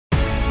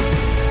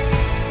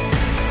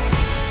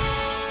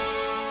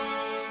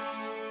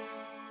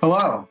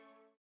Hello,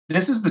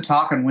 this is the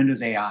talk on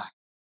Windows AI,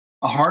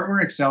 a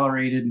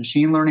hardware-accelerated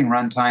machine learning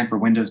runtime for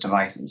Windows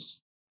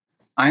devices.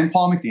 I'm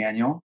Paul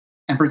McDaniel,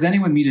 and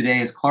presenting with me today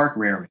is Clark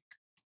Rarick.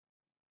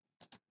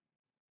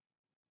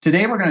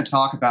 Today we're going to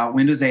talk about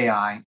Windows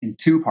AI in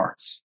two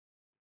parts.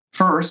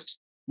 First,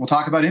 we'll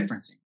talk about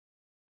inferencing,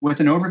 with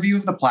an overview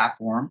of the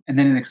platform and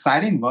then an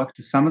exciting look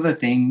to some of the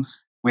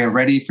things we have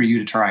ready for you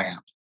to try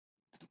out.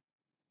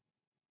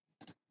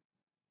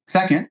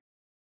 Second,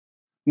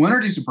 we'll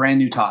introduce a brand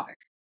new topic,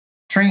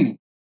 training.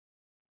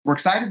 We're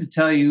excited to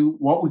tell you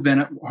what we've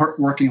been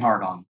working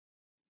hard on.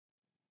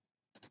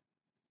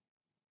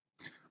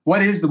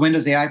 What is the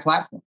Windows AI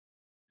platform?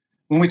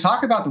 When we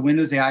talk about the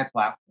Windows AI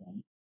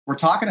platform, we're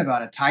talking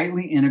about a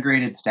tightly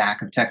integrated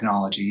stack of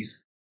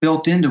technologies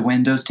built into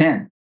Windows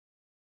 10.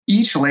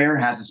 Each layer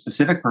has a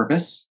specific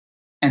purpose,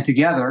 and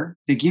together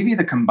they give you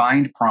the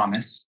combined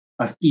promise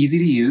of easy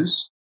to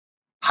use,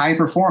 high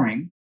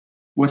performing,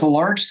 with a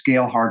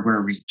large-scale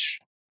hardware reach.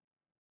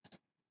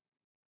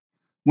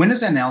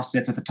 Windows ML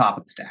sits at the top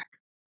of the stack.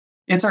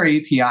 It's our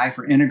API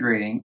for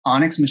integrating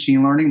ONNX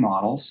machine learning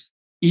models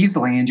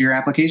easily into your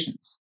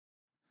applications.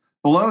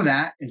 Below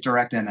that is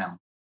DirectML.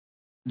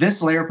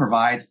 This layer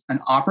provides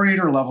an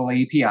operator-level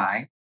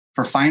API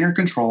for finer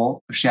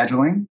control of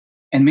scheduling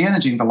and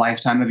managing the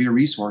lifetime of your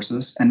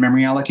resources and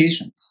memory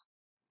allocations.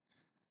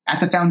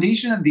 At the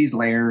foundation of these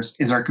layers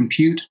is our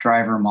compute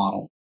driver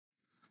model.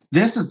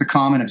 This is the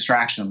common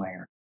abstraction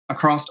layer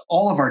across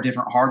all of our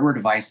different hardware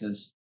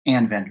devices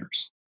and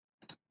vendors.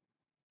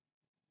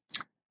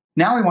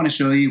 Now we want to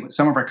show you what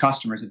some of our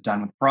customers have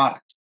done with the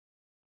product.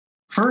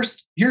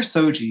 First, here's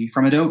Soji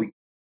from Adobe.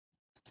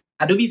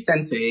 Adobe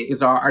Sensei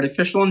is our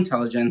artificial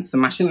intelligence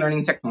and machine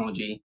learning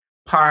technology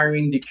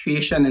powering the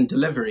creation and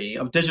delivery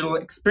of digital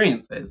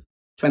experiences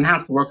to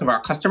enhance the work of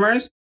our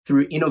customers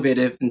through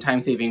innovative and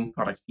time-saving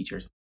product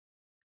features.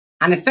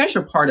 An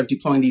essential part of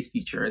deploying these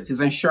features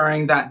is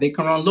ensuring that they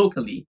can run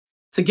locally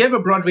to give a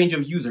broad range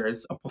of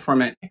users a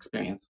performant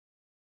experience.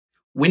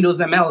 Windows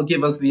ML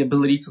gives us the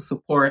ability to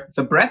support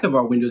the breadth of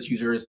our Windows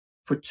users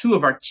for two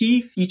of our key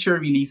feature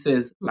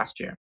releases last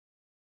year.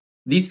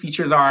 These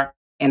features are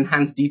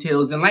Enhanced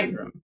Details in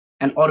Lightroom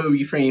and Auto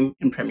Reframe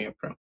in Premiere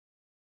Pro.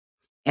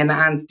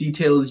 Enhanced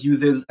Details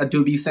uses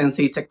Adobe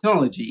Sensei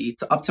technology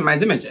to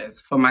optimize images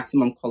for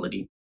maximum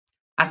quality,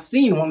 as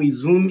seen when we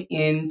zoom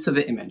into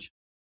the image.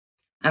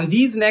 And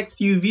these next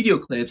few video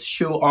clips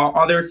show our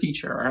other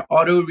feature,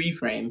 Auto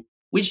Reframe,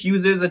 which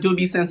uses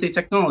Adobe Sensei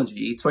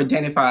technology to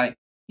identify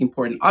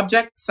important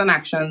objects and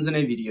actions in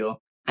a video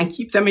and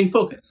keep them in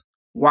focus,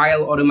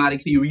 while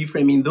automatically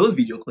reframing those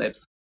video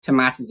clips to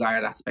match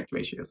desired aspect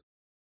ratios.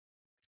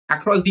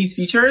 Across these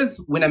features,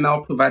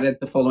 WinML provided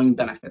the following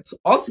benefits,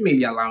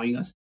 ultimately allowing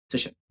us to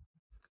ship.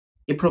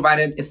 It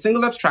provided a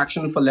single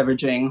abstraction for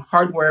leveraging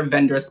hardware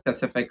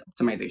vendor-specific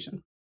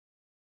optimizations.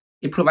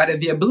 It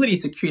provided the ability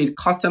to create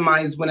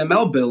customized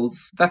WinML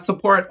builds that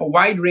support a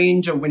wide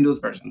range of Windows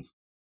versions.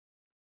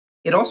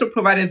 It also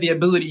provided the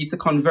ability to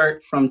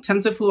convert from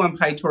TensorFlow and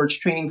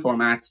PyTorch training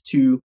formats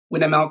to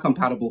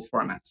WinML-compatible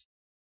formats.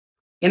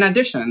 In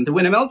addition, the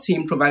WinML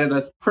team provided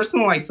us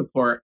personalized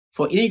support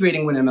for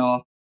integrating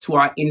WinML to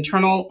our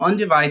internal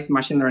on-device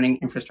machine learning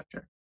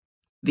infrastructure.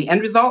 The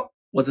end result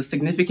was a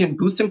significant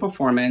boost in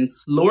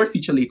performance, lower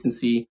feature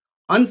latency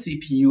on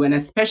CPU, and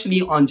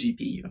especially on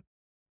GPU.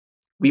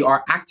 We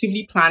are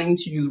actively planning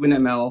to use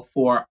WinML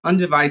for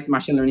on-device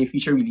machine learning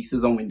feature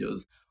releases on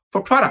Windows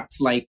for products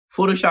like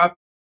Photoshop,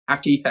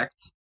 After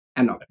Effects,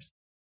 and others.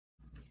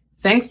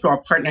 Thanks to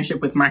our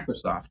partnership with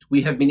Microsoft,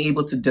 we have been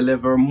able to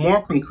deliver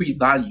more concrete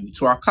value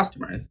to our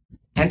customers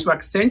and to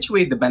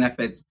accentuate the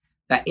benefits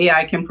that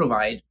AI can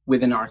provide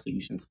within our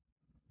solutions.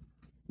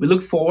 We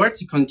look forward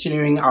to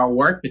continuing our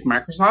work with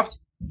Microsoft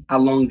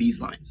along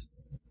these lines.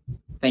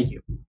 Thank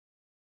you.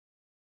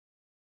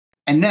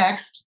 And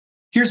next,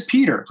 here's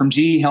Peter from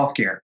GE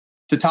Healthcare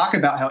to talk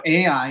about how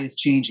AI is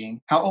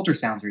changing how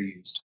ultrasounds are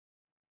used.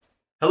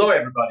 Hello,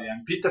 everybody.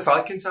 I'm Peter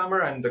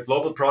Falkensammer. I'm the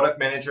Global Product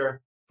Manager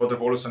for the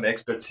Voluson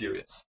Expert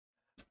Series.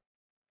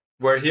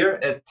 We're here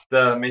at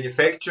the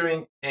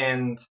manufacturing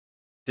and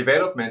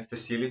development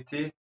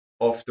facility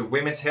of the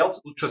Women's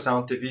Health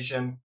Ultrasound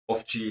Division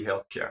of GE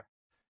Healthcare.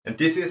 And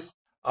this is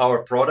our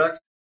product,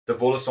 the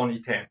Voluson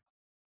E10.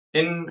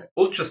 In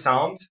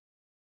ultrasound,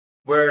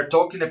 we're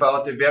talking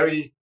about a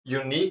very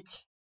unique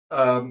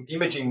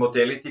imaging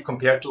modality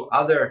compared to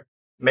other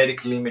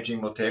medical imaging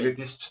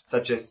modalities,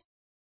 such as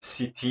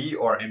CT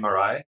or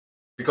MRI,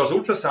 because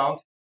ultrasound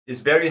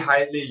is very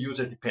highly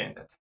user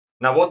dependent.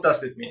 Now, what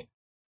does it mean?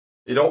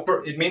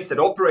 It means that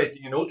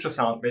operating an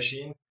ultrasound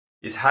machine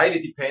is highly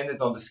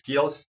dependent on the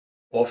skills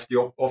of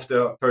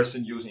the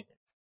person using it.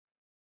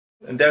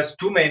 And there's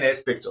two main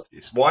aspects of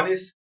this. One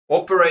is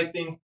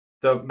operating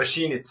the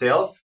machine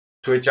itself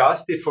to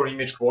adjust it for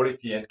image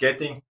quality and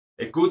getting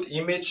a good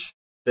image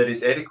that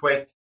is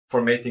adequate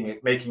for making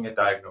a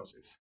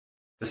diagnosis.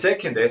 The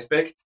second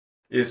aspect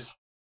is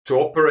to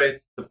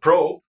operate the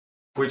probe,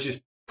 which is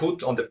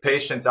put on the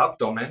patient's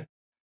abdomen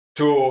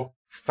to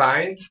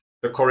find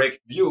the correct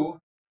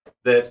view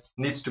that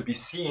needs to be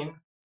seen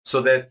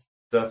so that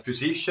the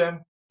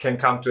physician can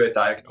come to a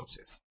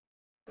diagnosis.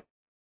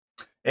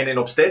 And in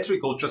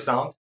obstetric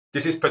ultrasound,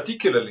 this is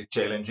particularly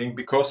challenging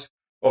because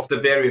of the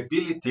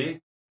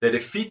variability that a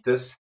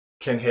fetus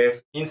can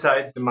have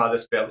inside the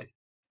mother's belly.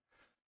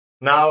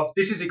 Now,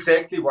 this is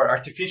exactly where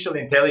artificial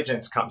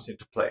intelligence comes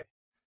into play.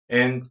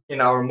 And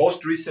in our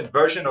most recent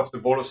version of the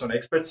Voluson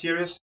Expert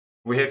series,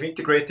 we have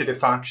integrated a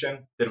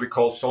function that we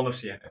call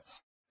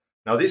SonoCNS.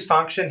 Now, this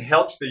function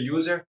helps the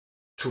user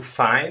to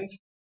find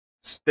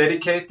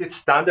dedicated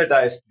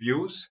standardized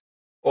views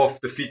of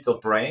the fetal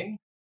brain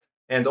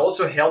and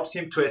also helps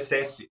him to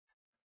assess it,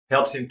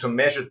 helps him to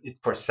measure it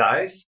for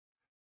size,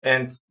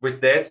 and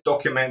with that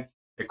document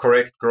a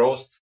correct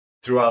growth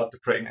throughout the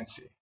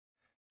pregnancy.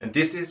 And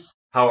this is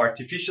how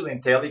artificial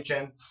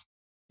intelligence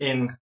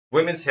in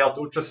women's health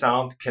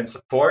ultrasound can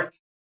support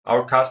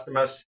our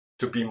customers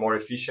to be more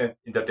efficient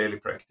in their daily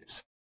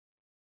practice.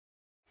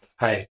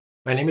 Hi,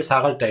 my name is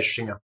Harald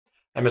Deischinger.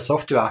 I'm a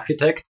software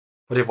architect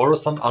for the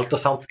Voluson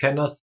ultrasound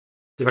scanners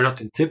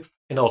developed in Zipf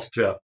in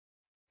Austria.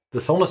 The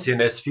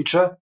SonoCNS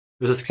feature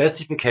uses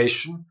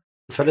classification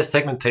as well as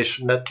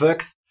segmentation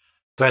networks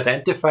to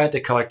identify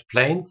the correct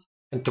planes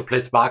and to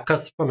place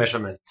markers for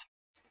measurements.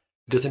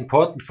 It is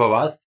important for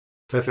us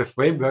to have a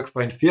framework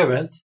for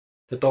inference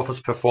that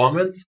offers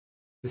performance,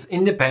 is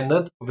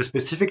independent of a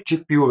specific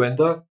GPU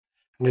vendor,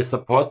 and is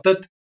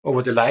supported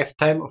over the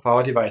lifetime of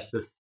our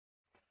devices.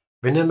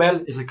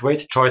 WinML is a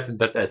great choice in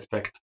that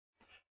aspect.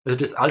 As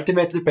it is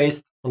ultimately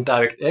based on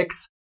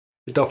DirectX,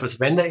 it offers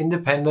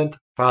vendor-independent,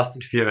 fast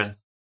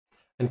inference.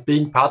 And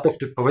being part of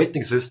the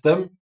operating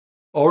system,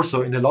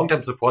 also in the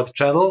long-term support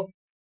channel,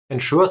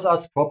 ensures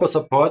us proper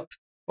support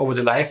over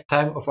the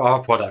lifetime of our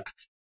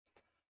products.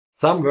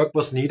 Some work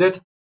was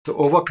needed to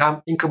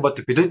overcome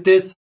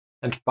incompatibilities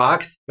and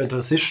bugs when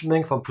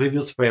transitioning from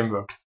previous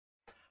frameworks.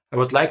 I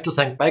would like to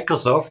thank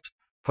Microsoft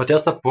for their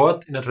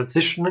support in the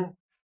transitioning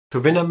to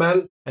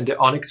WinML and the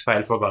ONNX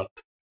file format.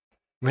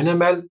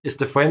 WinML is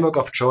the framework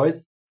of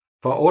choice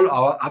for all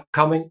our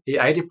upcoming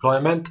AI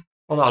deployment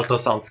on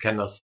ultrasound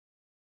scanners.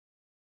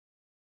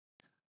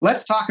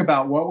 Let's talk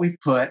about what we've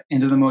put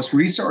into the most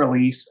recent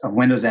release of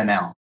Windows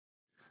ML,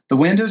 the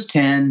Windows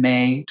 10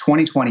 May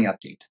 2020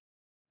 update.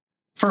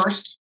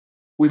 First,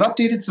 we've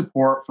updated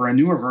support for a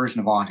newer version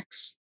of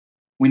ONNX.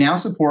 We now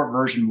support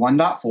version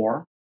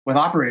 1.4 with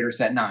operator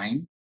set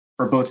 9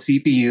 for both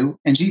CPU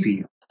and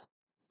GPU.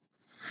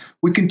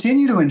 We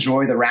continue to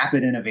enjoy the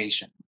rapid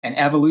innovation and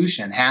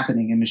evolution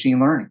happening in machine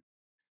learning.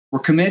 We're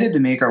committed to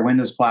make our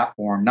Windows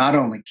platform not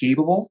only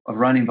capable of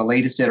running the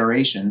latest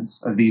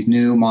iterations of these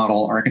new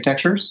model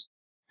architectures,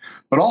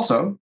 but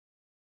also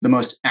the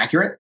most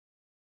accurate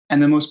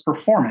and the most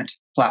performant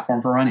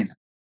platform for running them.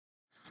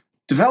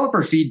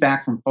 Developer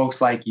feedback from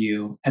folks like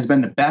you has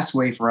been the best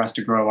way for us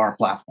to grow our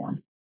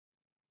platform.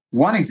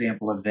 One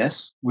example of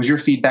this was your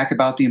feedback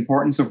about the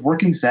importance of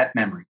working set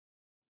memory.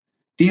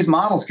 These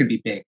models can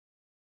be big,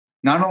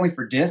 not only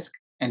for disk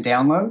and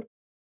download,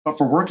 but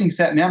for working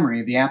set memory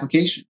of the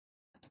application.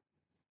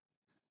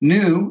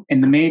 New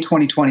in the May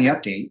 2020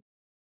 update,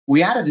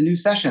 we added a new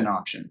session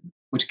option,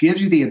 which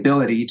gives you the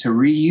ability to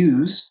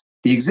reuse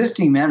the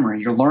existing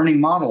memory your learning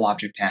model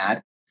object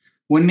had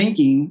when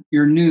making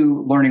your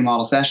new learning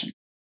model session.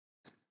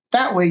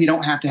 That way, you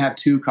don't have to have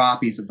two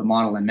copies of the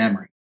model in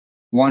memory,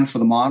 one for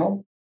the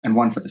model and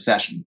one for the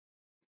session.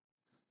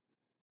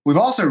 We've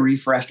also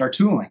refreshed our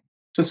tooling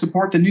to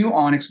support the new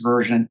ONNX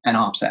version and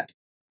offset.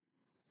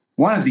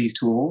 One of these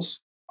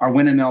tools, our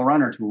WinML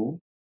Runner tool,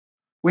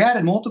 we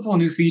added multiple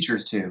new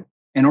features to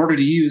in order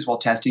to use while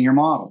testing your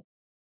model.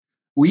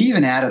 We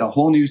even added a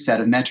whole new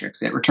set of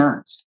metrics it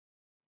returns.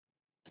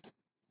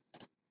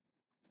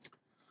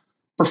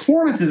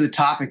 Performance is a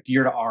topic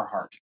dear to our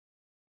heart.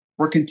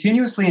 We're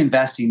continuously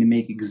investing to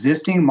make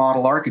existing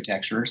model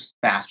architectures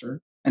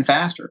faster and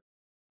faster,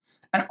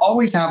 and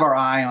always have our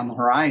eye on the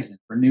horizon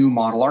for new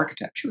model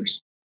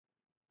architectures.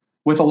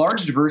 With a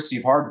large diversity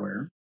of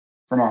hardware,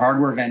 from our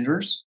hardware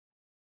vendors,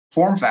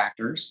 form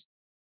factors,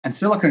 and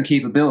silicon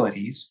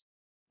capabilities,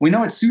 we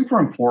know it's super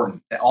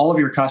important that all of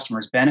your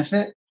customers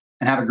benefit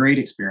and have a great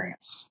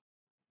experience.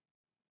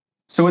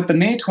 So with the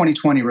May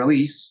 2020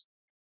 release,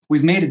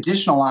 we've made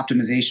additional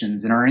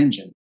optimizations in our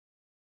engine.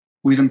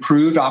 We've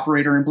improved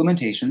operator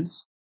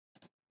implementations,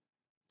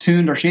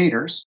 tuned our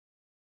shaders,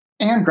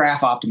 and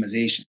graph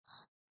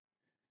optimizations.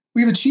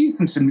 We've achieved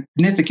some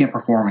significant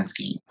performance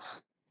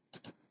gains.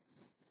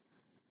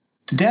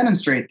 To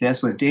demonstrate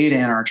this with data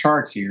in our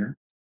charts here,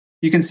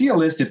 you can see a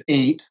list of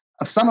 8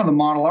 of some of the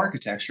model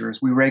architectures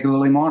we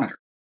regularly monitor.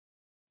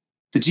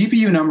 The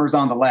GPU numbers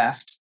on the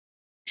left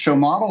show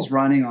models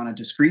running on a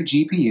discrete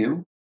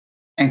GPU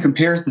and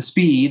compares the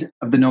speed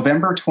of the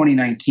November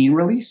 2019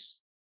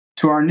 release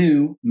to our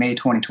new May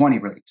 2020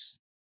 release.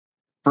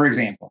 For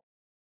example,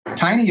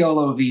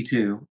 TinyYOLO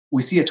V2,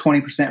 we see a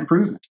 20%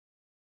 improvement.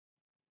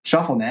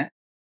 ShuffleNet,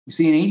 we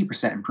see an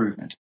 80%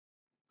 improvement,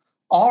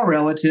 all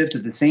relative to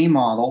the same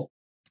model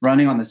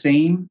running on the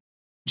same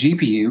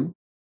GPU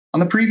on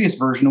the previous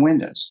version of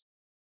Windows.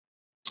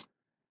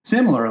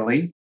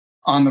 Similarly,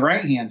 on the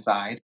right-hand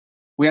side,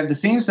 we have the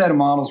same set of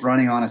models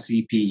running on a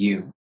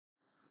CPU.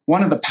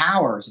 One of the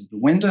powers of the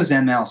Windows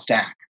ML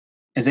stack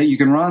is that you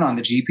can run on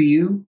the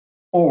GPU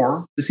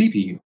or the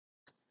CPU.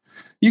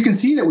 You can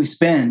see that we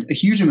spend a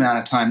huge amount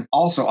of time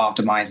also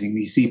optimizing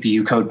these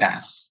CPU code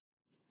paths.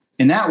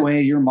 In that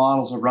way, your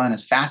models will run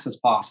as fast as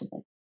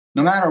possible,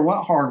 no matter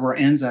what hardware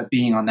ends up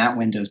being on that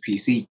Windows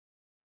PC.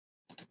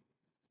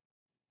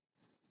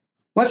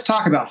 Let's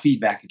talk about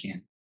feedback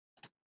again.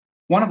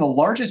 One of the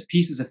largest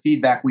pieces of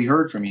feedback we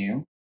heard from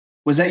you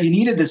was that you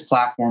needed this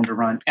platform to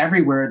run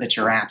everywhere that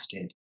your apps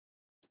did.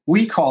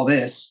 We call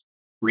this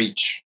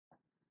reach.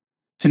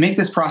 To make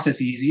this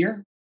process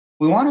easier,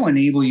 we want to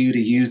enable you to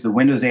use the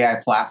Windows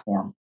AI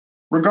platform,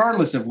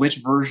 regardless of which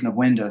version of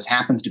Windows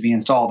happens to be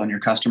installed on your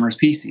customer's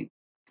PC.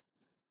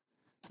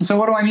 So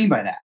what do I mean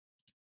by that?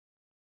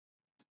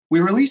 We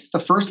released the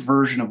first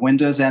version of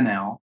Windows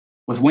ML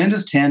with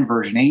Windows 10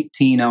 version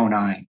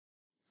 1809.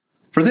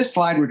 For this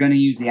slide, we're going to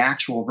use the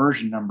actual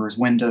version numbers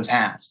Windows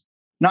has,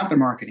 not their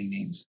marketing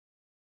names.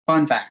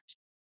 Fun fact,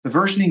 the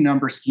versioning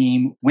number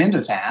scheme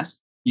Windows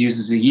has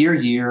uses a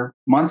year,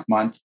 month,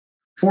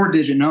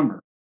 4-digit number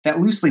that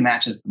loosely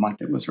matches the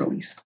month it was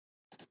released.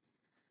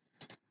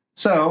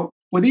 So,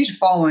 with each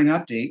following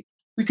update,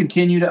 we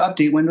continue to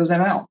update Windows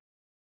ML.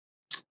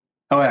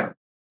 However,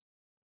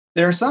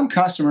 there are some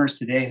customers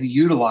today who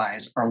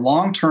utilize our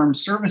long-term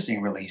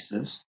servicing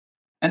releases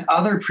and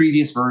other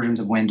previous versions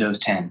of Windows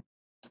 10.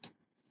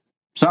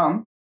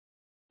 Some,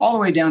 all the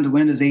way down to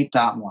Windows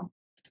 8.1.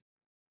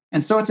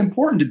 And so it's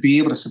important to be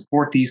able to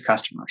support these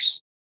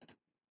customers.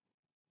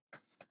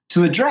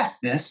 To address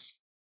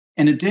this,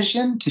 in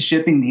addition to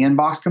shipping the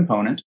inbox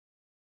component,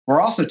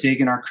 we're also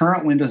taking our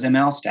current Windows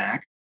ML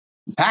stack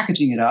and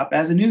packaging it up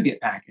as a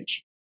NuGet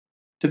package.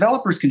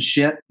 Developers can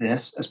ship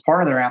this as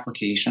part of their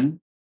application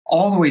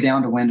all the way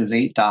down to Windows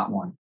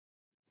 8.1.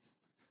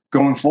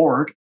 Going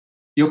forward,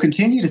 you'll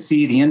continue to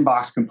see the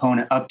inbox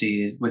component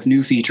updated with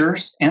new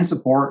features and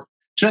support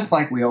just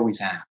like we always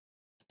have.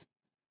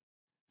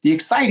 The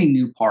exciting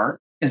new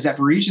part is that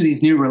for each of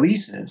these new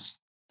releases,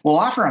 we'll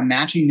offer a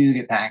matching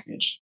NuGet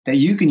package that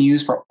you can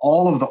use for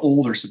all of the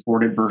older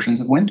supported versions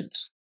of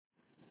Windows.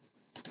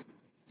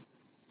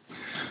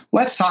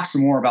 Let's talk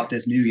some more about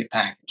this NuGet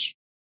package.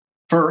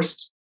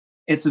 First,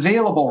 it's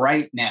available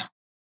right now.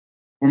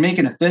 We're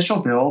making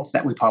official builds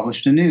that we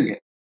published in NuGet.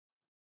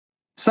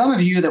 Some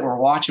of you that were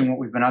watching what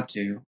we've been up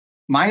to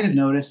might have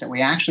noticed that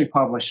we actually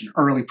published an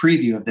early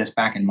preview of this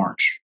back in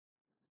March.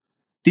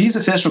 These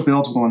official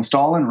builds will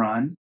install and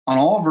run on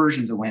all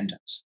versions of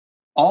Windows,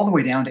 all the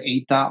way down to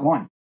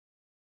 8.1.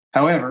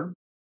 However,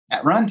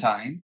 at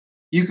runtime,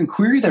 you can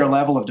query their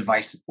level of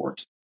device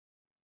support.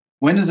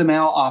 Windows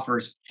ML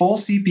offers full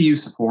CPU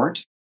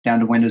support down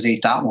to Windows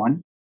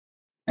 8.1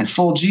 and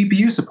full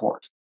GPU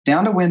support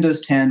down to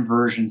Windows 10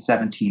 version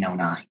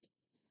 1709.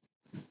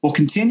 We'll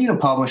continue to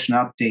publish and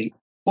update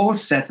both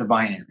sets of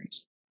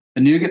binaries,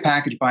 the NuGet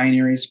package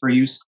binaries for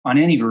use on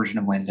any version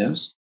of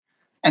Windows,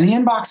 and the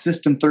inbox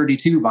system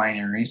 32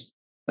 binaries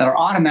that are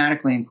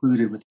automatically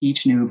included with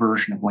each new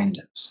version of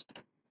Windows.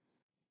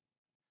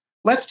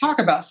 Let's talk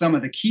about some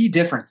of the key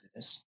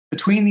differences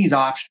between these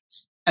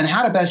options and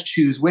how to best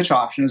choose which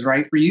option is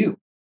right for you.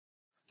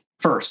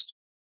 First,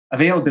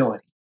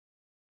 availability.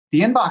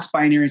 The inbox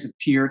binaries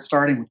appeared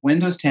starting with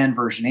Windows 10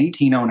 version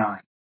 1809.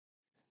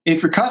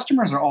 If your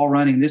customers are all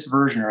running this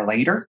version or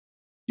later,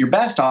 your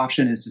best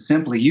option is to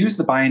simply use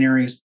the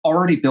binaries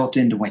already built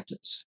into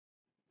Windows.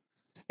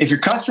 If your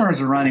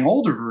customers are running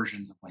older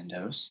versions of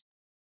Windows,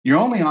 your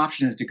only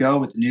option is to go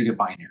with the NuGet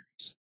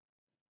binaries.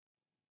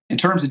 In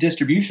terms of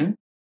distribution,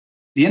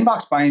 the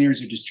inbox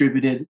binaries are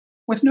distributed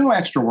with no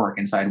extra work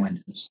inside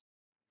Windows.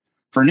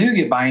 For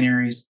NuGet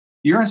binaries,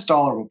 your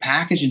installer will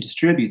package and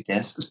distribute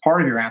this as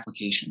part of your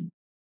application.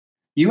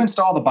 You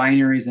install the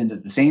binaries into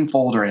the same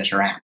folder as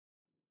your app.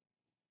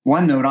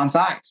 One note on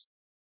size.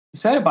 The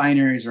set of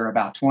binaries are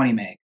about 20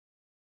 meg.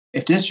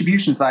 If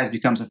distribution size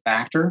becomes a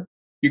factor,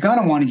 you're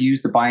going to want to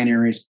use the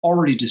binaries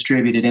already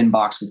distributed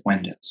inbox with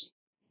Windows.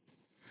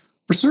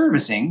 For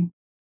servicing,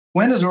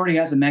 Windows already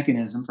has a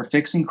mechanism for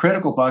fixing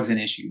critical bugs and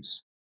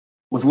issues.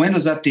 With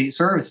Windows Update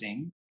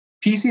servicing,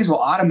 PCs will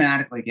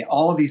automatically get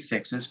all of these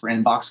fixes for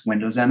inbox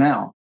Windows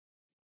ML.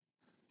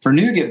 For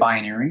NuGet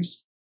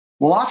binaries,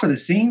 we'll offer the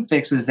same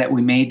fixes that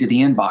we made to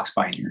the inbox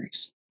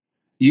binaries.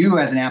 You,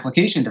 as an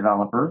application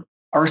developer,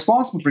 are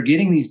responsible for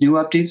getting these new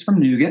updates from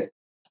NuGet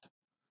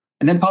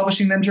and then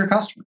publishing them to your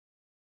customer.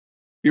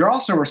 You're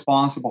also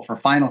responsible for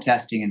final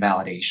testing and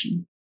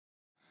validation.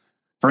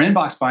 For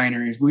inbox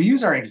binaries, we'll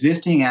use our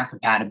existing app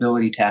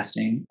compatibility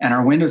testing and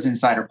our Windows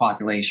Insider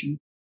population.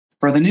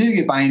 For the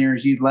NuGet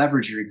binaries, you'd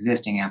leverage your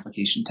existing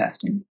application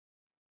testing.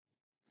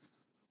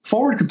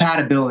 Forward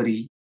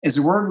compatibility is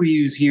a word we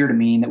use here to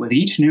mean that with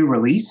each new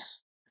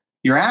release,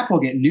 your app will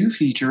get new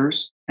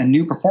features and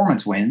new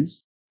performance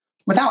wins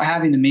without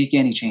having to make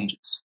any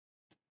changes.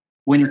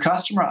 When your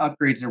customer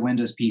upgrades their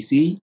Windows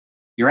PC,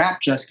 your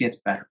app just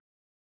gets better.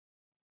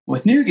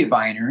 With NuGet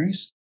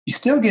binaries, you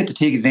still get to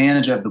take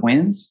advantage of the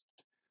wins,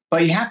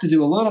 but you have to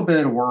do a little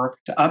bit of work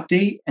to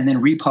update and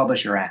then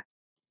republish your app.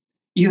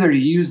 either to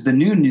use the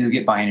new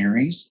NuGet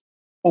binaries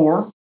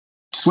or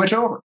to switch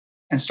over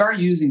and start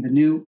using the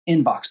new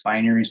inbox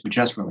binaries we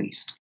just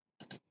released.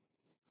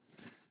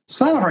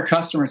 Some of our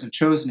customers have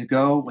chosen to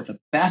go with a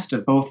best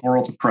of both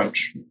worlds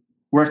approach,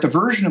 where if the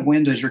version of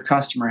Windows your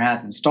customer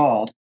has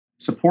installed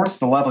supports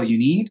the level you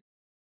need,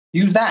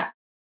 use that.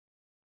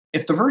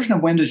 If the version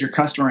of Windows your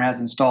customer has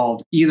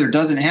installed either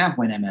doesn't have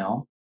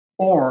WinML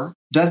or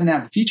doesn't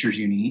have the features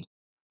you need,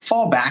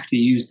 fall back to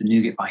use the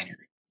NuGet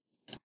binary.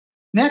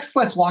 Next,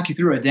 let's walk you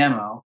through a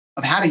demo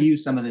of how to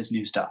use some of this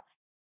new stuff.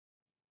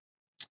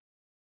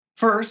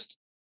 First,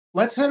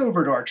 let's head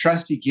over to our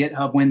trusty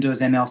GitHub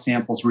Windows ML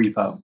samples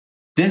repo.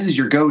 This is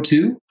your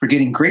go-to for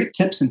getting great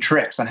tips and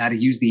tricks on how to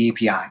use the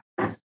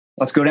API.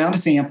 Let's go down to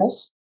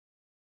Samples,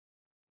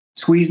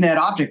 SqueezeNet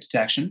Object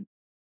Detection,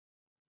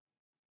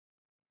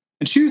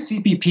 and choose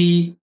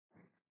CPP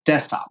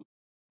Desktop.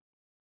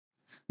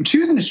 I'm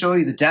choosing to show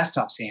you the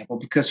desktop sample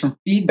because from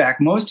feedback,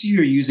 most of you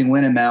are using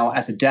WinML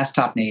as a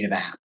desktop native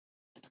app.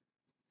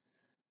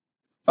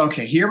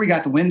 Okay, here we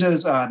got the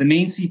Windows, the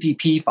main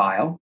CPP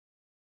file.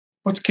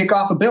 Let's kick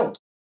off a build.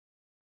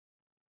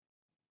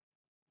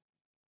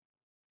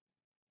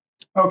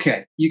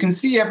 Okay, you can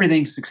see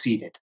everything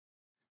succeeded.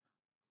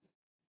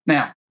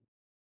 Now,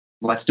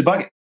 let's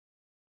debug it.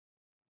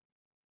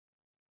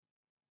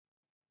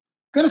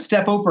 I'm going to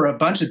step over a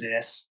bunch of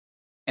this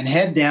and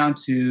head down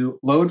to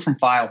Load from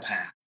File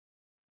Path.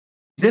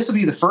 This will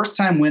be the first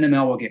time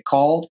WinML will get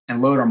called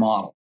and load our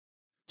model.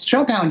 Let's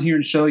jump out in here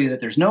and show you that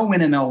there's no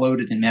WinML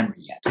loaded in memory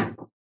yet.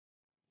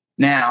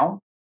 Now,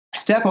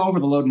 step over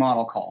the load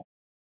model call.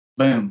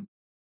 Boom.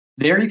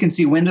 There you can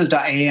see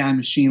Windows.ai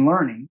machine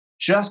learning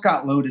just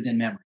got loaded in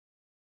memory.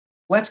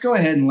 Let's go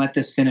ahead and let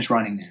this finish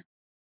running now.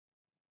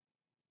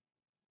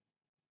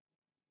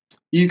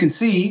 You can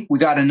see we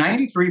got a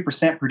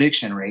 93%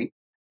 prediction rate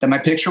that my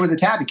picture was a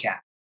tabby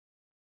cat.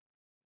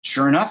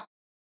 Sure enough,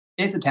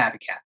 it's a tabby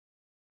cat.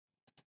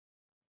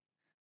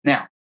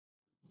 Now,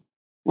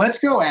 let's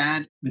go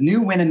add the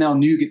new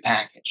WinML NuGet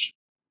package.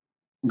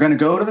 We're going to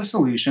go to the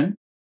solution,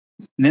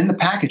 and then the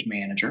package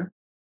manager.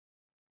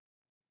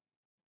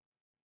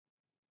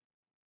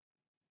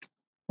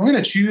 We're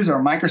going to choose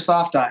our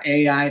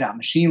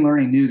Microsoft.ai.machine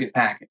learning NuGet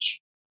package.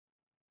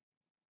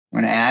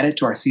 We're going to add it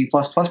to our C++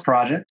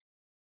 project.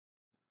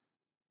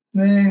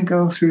 Then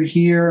go through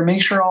here,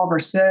 make sure all of our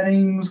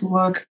settings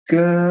look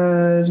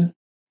good.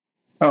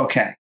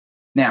 Okay,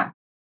 now,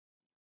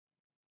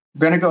 I'm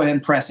going to go ahead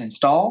and press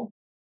install,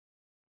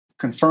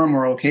 confirm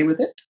we're okay with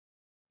it,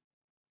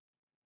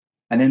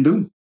 and then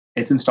boom,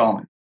 it's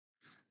installing.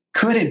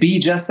 Could it be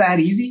just that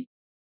easy?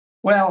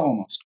 Well,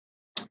 almost.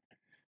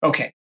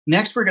 Okay,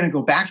 next we're going to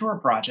go back to our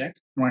project.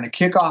 We're going to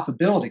kick off a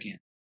build again.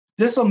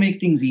 This will make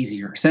things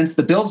easier since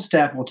the build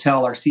step will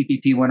tell our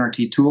CPP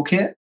WinRT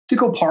toolkit to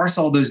go parse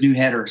all those new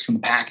headers from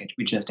the package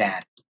we just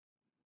added.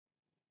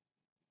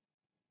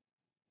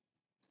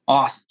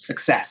 Awesome,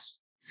 success.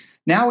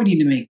 Now we need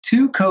to make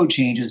 2 code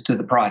changes to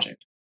the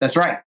project. That's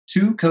right,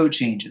 2 code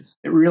changes.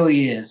 It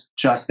really is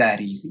just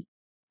that easy.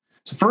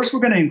 So first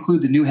we're going to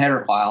include the new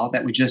header file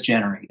that we just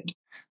generated.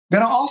 I'm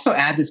going to also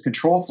add this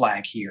control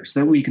flag here so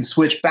that we can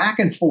switch back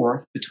and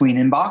forth between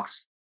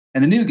inbox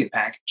and the NuGet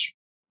package.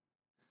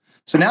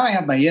 So now I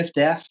have my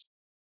if-def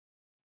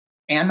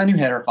and my new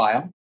header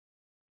file.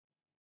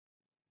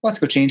 Let's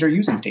go change our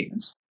using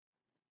statements.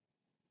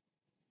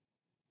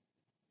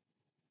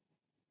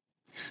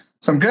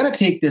 So I'm going to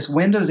take this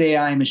Windows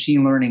AI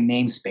machine learning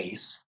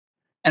namespace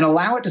and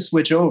allow it to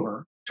switch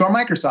over to our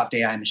Microsoft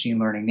AI machine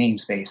learning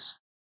namespace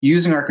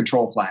using our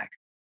control flag.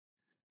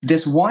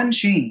 This one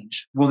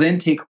change will then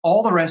take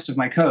all the rest of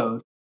my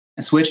code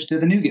and switch it to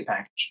the NuGet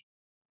package.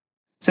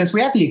 Since we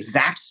have the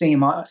exact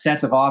same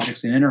sets of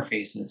objects and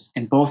interfaces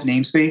in both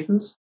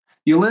namespaces,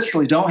 you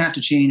literally don't have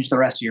to change the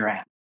rest of your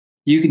app.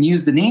 You can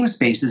use the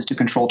namespaces to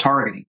control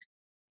targeting.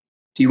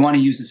 Do you want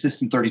to use the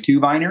System32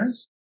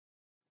 binaries?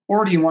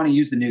 Or do you want to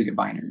use the NuGet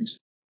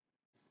binaries?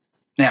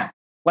 Now,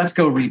 let's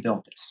go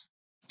rebuild this.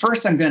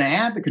 First, I'm going to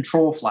add the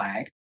control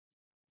flag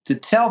to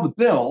tell the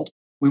build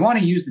we want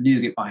to use the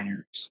NuGet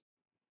binaries.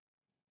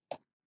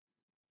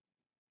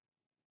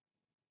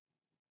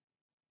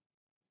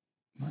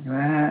 Like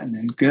that, and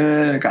then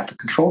good. I got the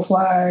control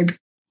flag.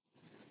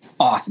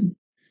 Awesome.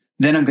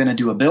 Then I'm going to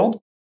do a build.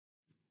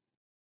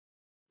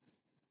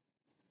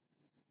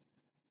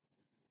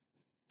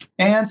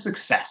 And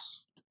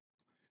success.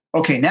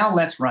 Okay, now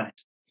let's run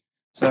it.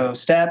 So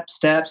step,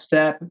 step,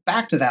 step,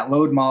 back to that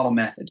load model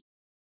method.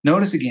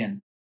 Notice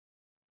again,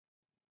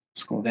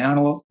 scroll down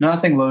a little,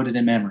 nothing loaded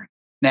in memory.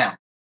 Now,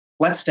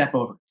 let's step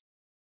over.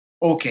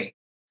 Okay,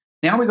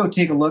 now we go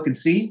take a look and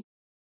see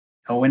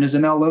how Windows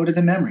ML loaded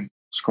in memory.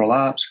 Scroll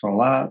up,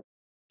 scroll up,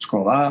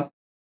 scroll up.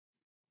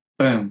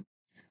 Boom.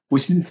 We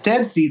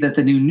instead see that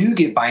the new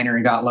NuGet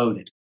binary got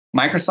loaded.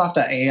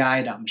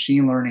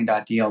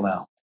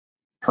 Microsoft.ai.machinelearning.dll.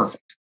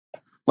 Perfect.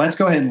 Let's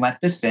go ahead and let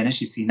this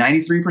finish. You see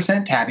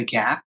 93% tabby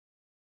cat.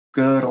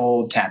 Good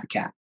old tabby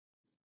cat.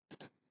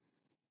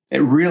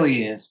 It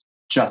really is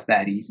just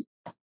that easy.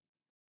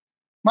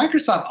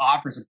 Microsoft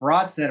offers a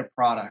broad set of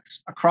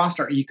products across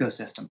our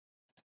ecosystem.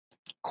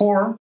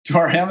 Core to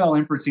our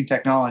ML inferencing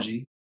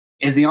technology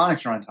is the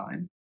ONNX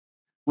Runtime.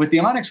 With the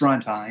ONNX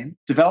Runtime,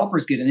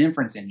 developers get an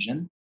inference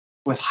engine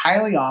with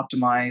highly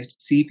optimized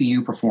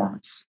CPU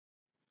performance,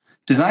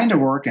 designed to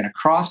work in a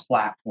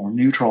cross-platform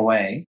neutral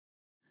way,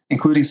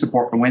 including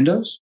support for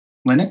Windows,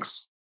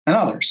 Linux, and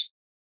others.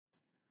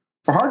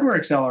 For hardware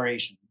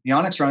acceleration, the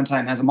ONNX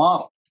Runtime has a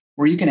model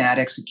where you can add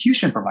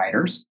execution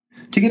providers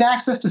to get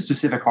access to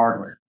specific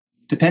hardware,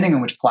 depending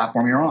on which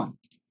platform you're on.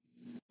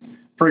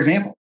 For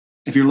example,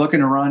 if you're looking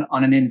to run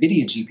on an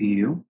NVIDIA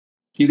GPU,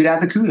 you could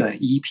add the CUDA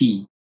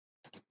EP,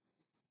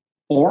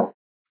 or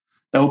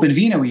the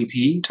OpenVINO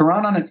EP to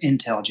run on an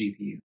Intel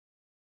GPU.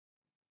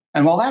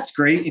 And while that's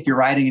great if you're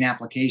writing an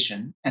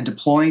application and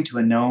deploying to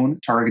a known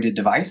targeted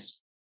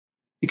device,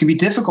 it can be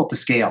difficult to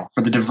scale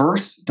for the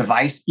diverse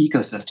device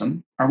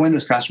ecosystem our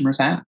Windows customers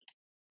have.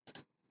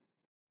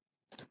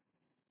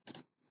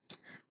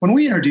 When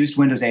we introduced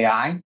Windows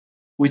AI,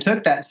 we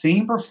took that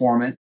same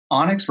performant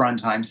ONNX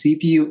Runtime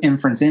CPU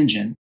inference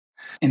engine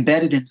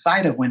embedded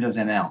inside of Windows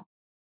ML.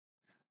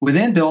 We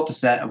then built a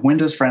set of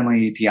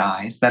Windows-friendly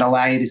APIs that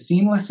allow you to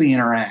seamlessly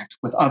interact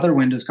with other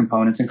Windows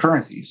components and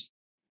currencies,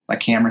 like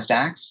camera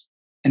stacks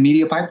and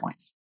media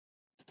pipelines.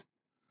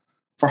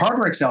 For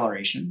hardware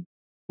acceleration,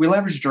 we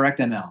leverage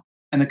DirectML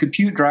and the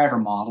compute driver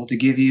model to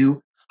give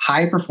you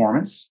high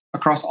performance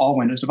across all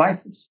Windows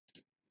devices.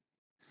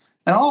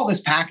 And all of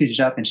this packaged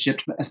up and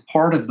shipped as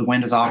part of the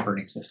Windows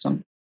operating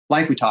system,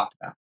 like we talked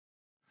about.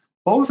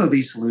 Both of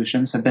these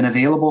solutions have been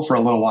available for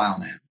a little while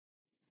now.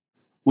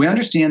 We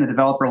understand the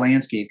developer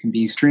landscape can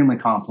be extremely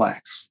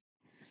complex,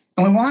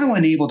 and we want to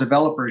enable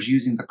developers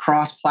using the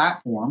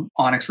cross-platform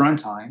ONNX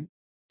Runtime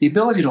the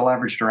ability to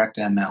leverage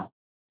DirectML.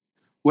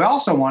 We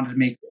also wanted to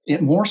make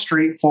it more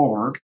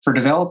straightforward for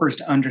developers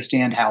to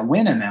understand how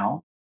WinML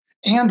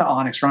and the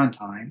ONNX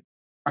Runtime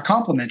are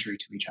complementary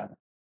to each other.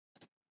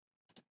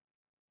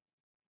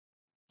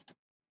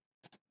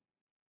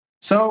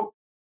 So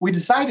we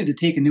decided to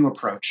take a new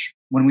approach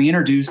when we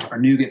introduced our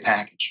NuGet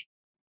package.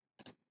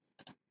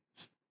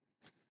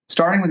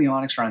 Starting with the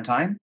ONNX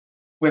Runtime,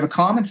 we have a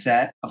common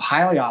set of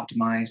highly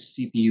optimized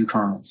CPU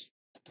kernels.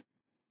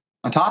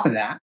 On top of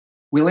that,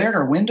 we layered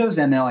our Windows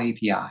ML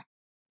API.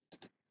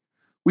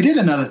 We did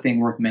another thing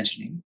worth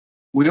mentioning.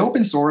 We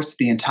open sourced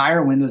the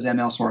entire Windows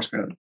ML source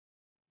code.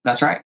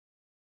 That's right.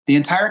 The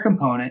entire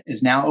component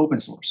is now open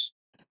source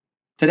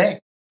today.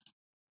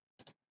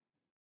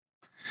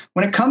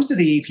 When it comes to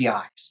the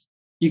APIs,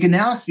 you can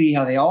now see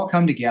how they all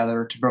come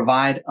together to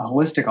provide a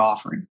holistic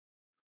offering.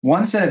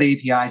 One set of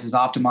APIs is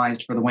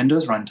optimized for the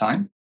Windows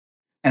runtime,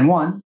 and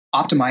one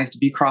optimized to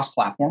be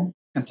cross-platform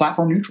and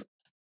platform neutral.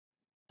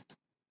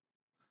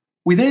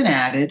 We then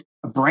added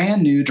a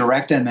brand new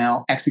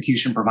DirectML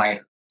execution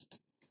provider.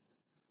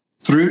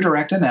 Through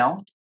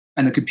DirectML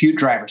and the compute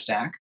driver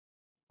stack,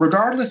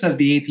 regardless of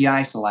the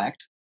API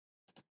select,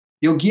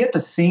 you'll get the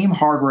same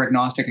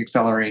hardware-agnostic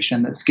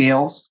acceleration that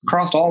scales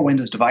across all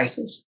Windows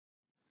devices.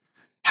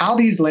 How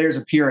these layers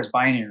appear as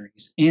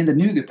binaries in the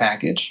NuGet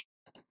package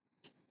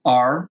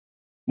are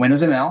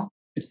Windows ML.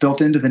 It's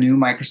built into the new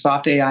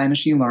Microsoft AI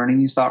machine learning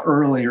you saw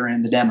earlier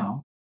in the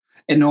demo.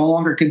 It no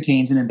longer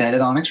contains an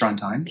embedded ONNX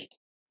Runtime.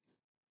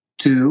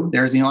 2,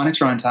 there's the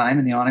ONNX Runtime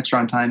and the ONNX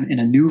Runtime in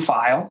a new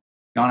file,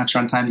 the ONNX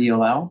Runtime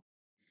DLL.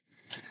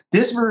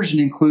 This version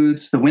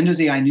includes the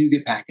Windows AI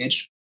NuGet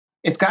package.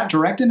 It's got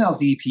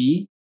DirectML's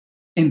EP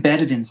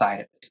embedded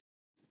inside of it.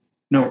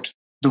 Note,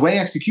 the way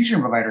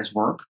execution providers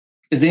work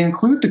is they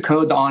include the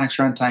code the ONNX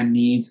Runtime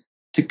needs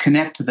to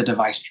connect to the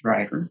device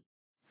driver,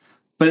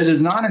 but it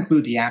does not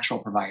include the actual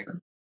provider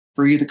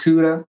for either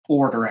CUDA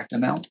or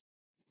DirectML.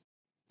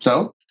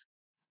 So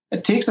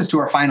it takes us to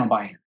our final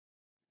binary,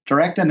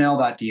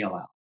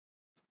 directml.dll.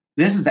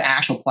 This is the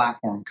actual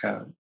platform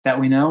code that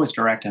we know is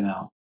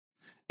DirectML.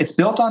 It's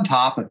built on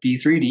top of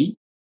D3D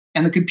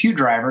and the compute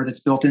driver that's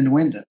built into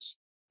Windows.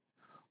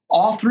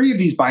 All 3 of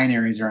these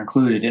binaries are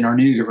included in our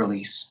NuGet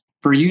release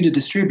for you to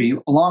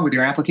distribute along with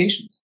your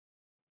applications.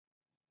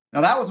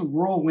 Now that was a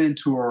whirlwind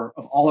tour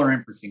of all our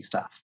inferencing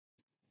stuff.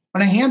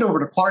 I'm going to hand over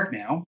to Clark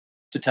now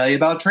to tell you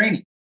about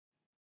training.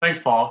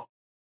 Thanks, Paul.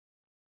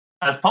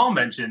 As Paul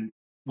mentioned,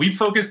 we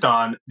focused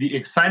on the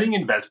exciting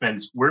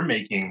investments we're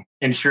making,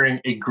 ensuring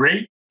a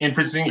great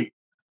inferencing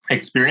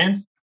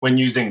experience when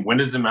using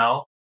Windows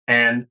ML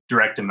and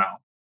DirectML.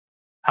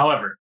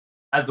 However,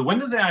 as the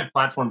Windows AI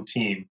platform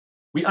team,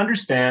 we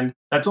understand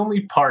that's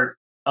only part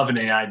of an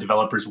AI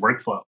developer's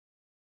workflow.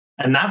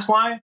 And that's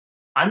why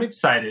I'm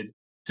excited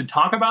to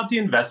talk about the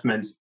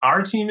investments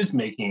our team is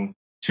making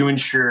to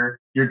ensure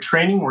your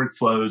training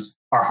workflows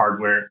are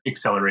hardware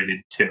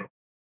accelerated too.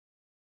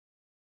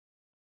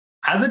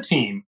 As a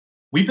team,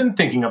 we've been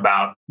thinking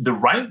about the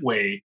right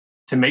way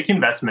to make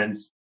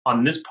investments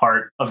on this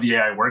part of the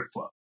AI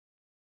workflow.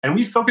 And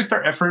we focused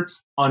our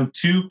efforts on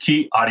 2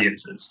 key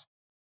audiences: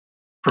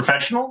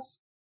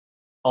 professionals,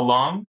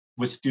 along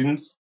with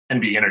students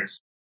and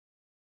beginners.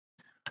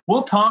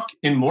 We'll talk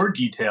in more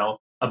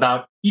detail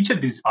about each of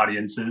these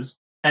audiences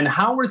and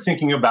how we're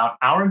thinking about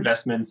our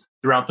investments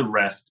throughout the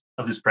rest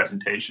of this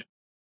presentation.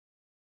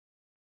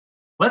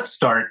 Let's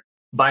start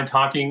by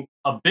talking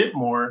a bit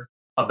more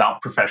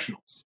about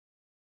professionals.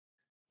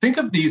 Think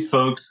of these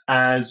folks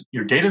as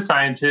your data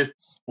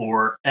scientists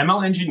or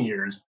ML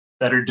engineers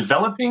that are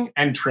developing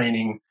and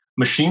training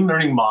machine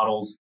learning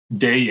models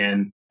day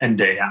in and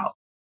day out.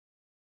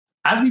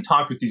 As we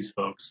talked with these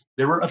folks,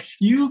 there were a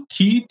few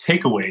key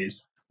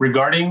takeaways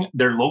regarding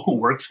their local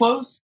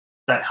workflows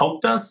that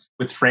helped us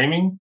with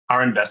framing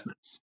our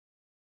investments.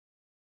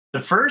 The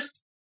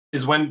first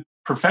is when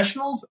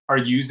professionals are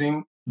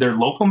using their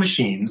local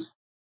machines,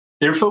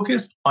 they're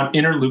focused on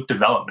inner loop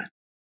development.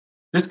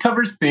 This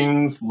covers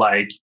things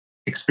like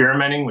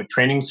experimenting with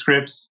training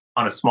scripts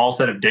on a small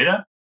set of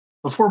data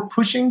before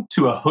pushing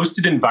to a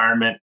hosted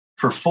environment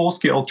for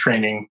full-scale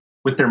training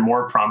with their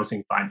more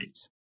promising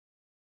findings.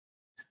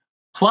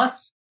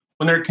 Plus,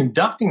 when they're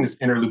conducting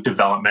this inner loop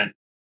development,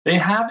 they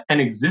have an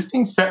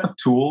existing set of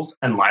tools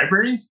and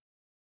libraries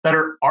that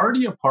are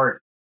already a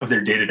part of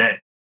their day-to-day.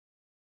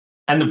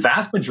 And the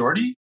vast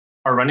majority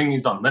are running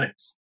these on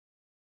Linux.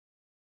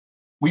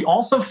 We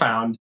also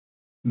found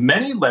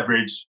many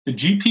leverage the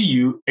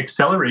GPU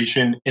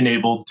acceleration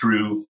enabled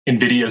through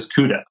NVIDIA's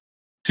CUDA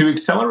to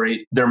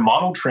accelerate their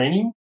model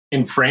training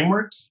in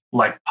frameworks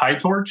like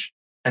PyTorch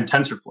and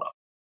TensorFlow.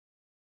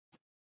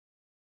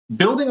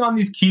 Building on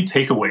these key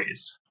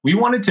takeaways, we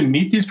wanted to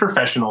meet these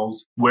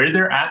professionals where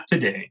they're at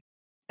today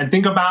and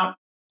think about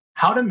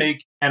how to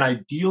make an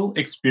ideal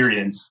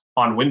experience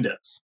on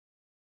Windows.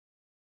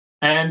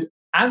 And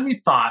as we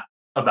thought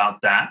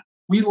about that,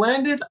 we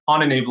landed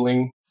on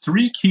enabling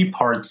 3 key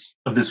parts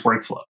of this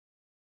workflow.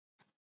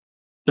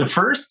 The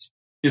first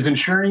is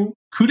ensuring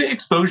CUDA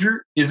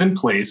exposure is in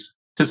place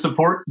to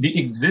support the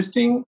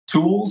existing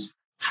tools,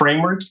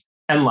 frameworks,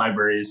 and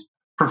libraries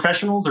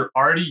professionals are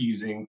already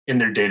using in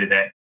their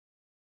day-to-day.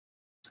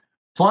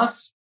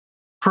 Plus,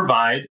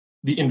 provide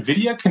the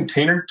NVIDIA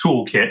Container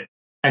Toolkit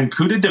and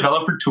CUDA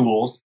developer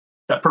tools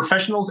that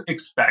professionals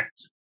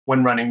expect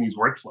when running these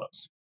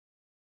workflows.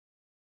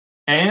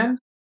 And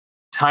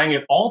tying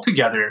it all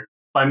together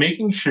by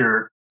making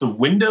sure the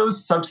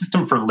Windows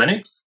Subsystem for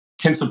Linux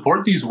can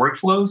support these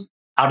workflows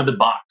out of the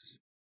box.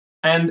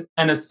 And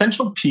an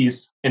essential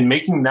piece in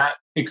making that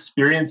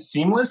experience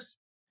seamless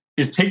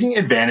is taking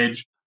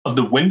advantage of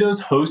the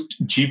Windows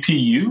host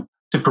GPU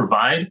to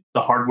provide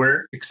the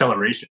hardware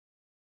acceleration.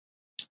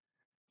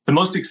 The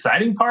most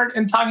exciting part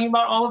in talking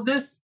about all of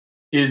this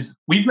is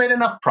we've made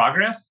enough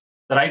progress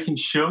that I can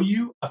show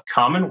you a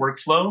common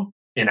workflow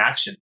in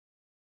action.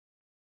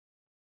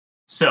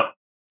 So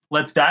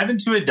let's dive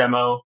into a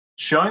demo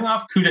showing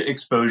off CUDA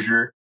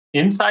exposure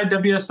inside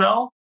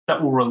WSL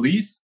that will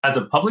release as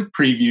a public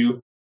preview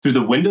through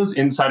the Windows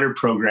Insider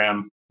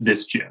program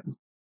this June.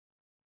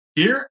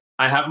 Here,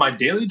 I have my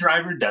daily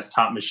driver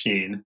desktop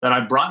machine that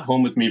I brought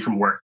home with me from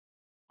work.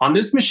 On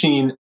this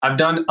machine, I've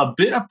done a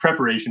bit of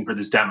preparation for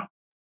this demo.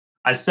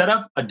 I set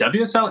up a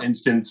WSL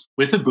instance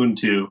with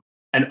Ubuntu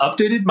and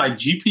updated my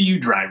GPU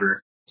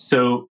driver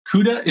so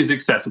CUDA is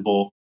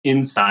accessible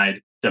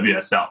inside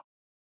WSL.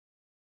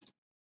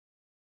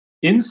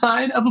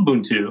 Inside of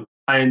Ubuntu,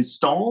 I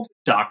installed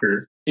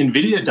Docker,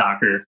 NVIDIA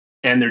Docker,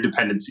 and their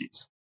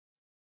dependencies.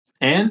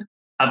 And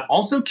I've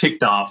also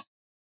kicked off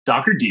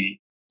Dockerd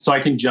so I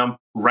can jump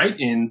right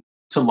in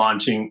to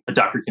launching a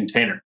Docker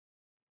container.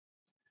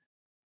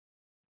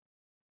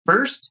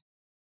 First,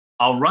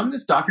 I'll run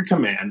this Docker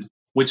command,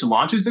 which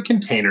launches a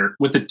container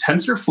with the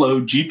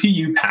TensorFlow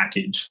GPU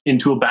package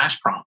into a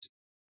bash prompt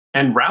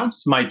and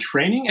routes my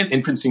training and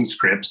inferencing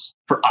scripts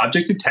for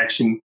object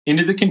detection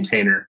into the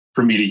container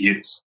for me to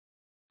use.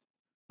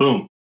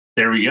 Boom,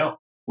 there we go.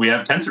 We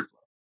have TensorFlow.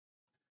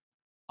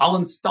 I'll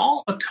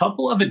install a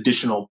couple of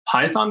additional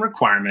Python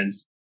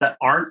requirements that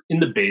aren't in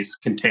the base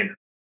container.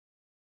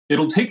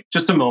 It'll take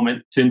just a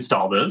moment to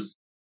install those,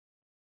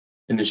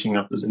 finishing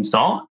up this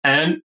install,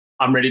 and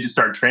I'm ready to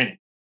start training.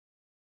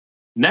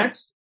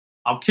 Next,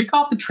 I'll kick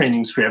off the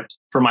training script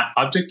for my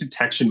object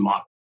detection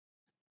model.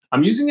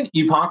 I'm using an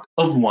epoch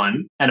of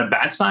 1 and a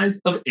batch size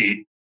of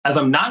 8, as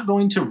I'm not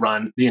going to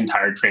run the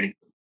entire training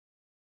loop.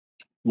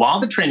 While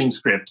the training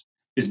script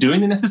is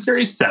doing the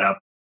necessary setup,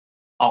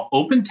 I'll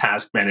open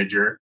Task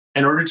Manager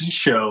in order to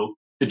show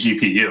the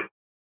GPU.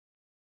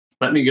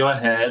 Let me go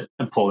ahead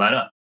and pull that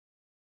up.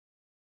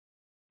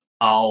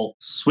 I'll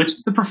switch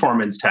to the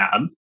Performance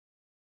tab,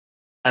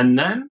 and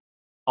then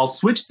I'll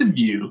switch the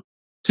view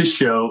to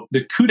show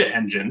the CUDA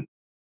engine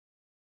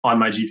on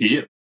my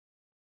GPU.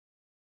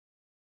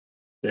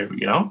 There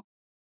we go.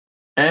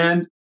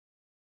 And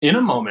in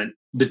a moment,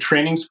 the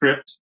training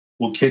script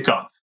will kick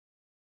off.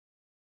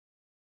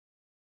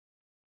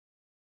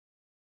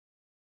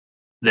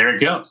 There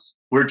it goes.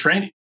 We're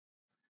training.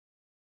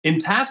 In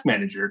Task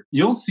Manager,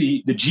 you'll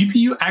see the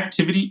GPU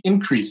activity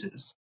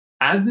increases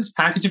as this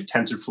package of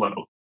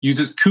TensorFlow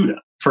uses CUDA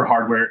for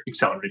hardware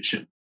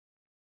acceleration.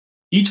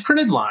 Each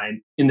printed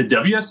line in the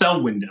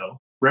WSL window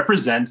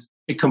represents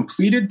a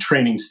completed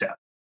training step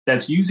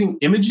that's using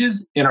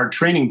images in our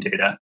training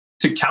data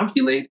to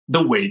calculate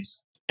the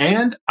weights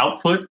and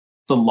output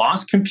the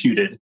loss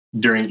computed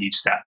during each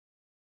step.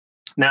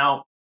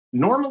 Now,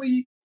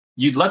 normally,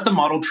 you'd let the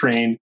model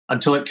train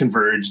until it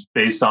converged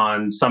based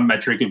on some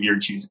metric of your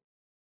choosing.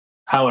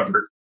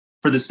 However,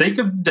 for the sake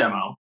of the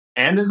demo,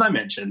 and as I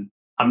mentioned,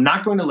 I'm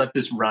not going to let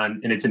this run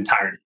in its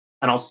entirety,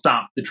 and I'll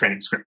stop the training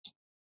script.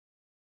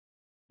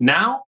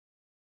 Now,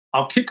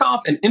 I'll kick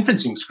off an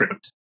inferencing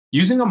script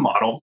using a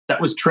model that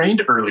was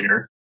trained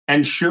earlier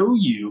and show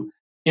you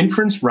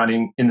inference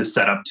running in the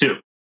setup too.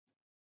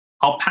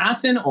 I'll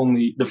pass in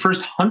only the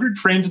first 100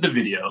 frames of the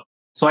video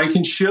so I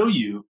can show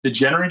you the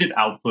generated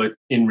output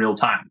in real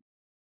time.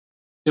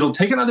 It'll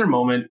take another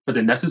moment for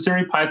the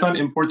necessary Python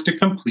imports to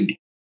complete,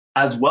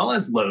 as well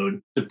as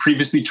load the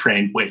previously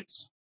trained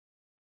weights.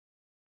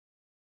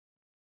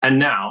 And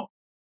now,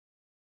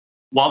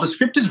 while the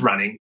script is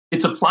running,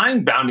 it's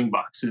applying bounding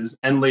boxes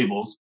and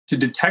labels to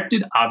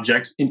detected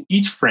objects in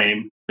each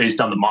frame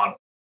based on the model.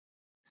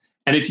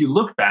 And if you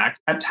look back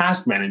at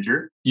Task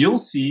Manager, you'll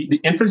see the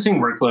inferencing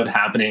workload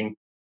happening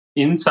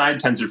inside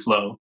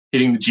TensorFlow,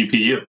 hitting the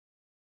GPU.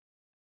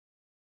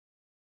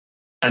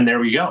 And there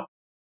we go.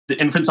 The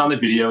inference on the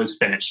video is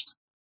finished.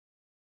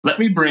 Let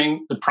me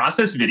bring the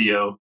process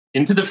video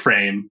into the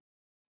frame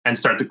and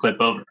start the clip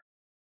over.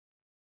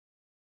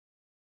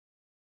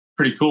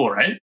 Pretty cool,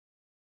 right?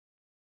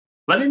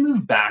 Let me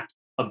move back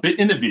a bit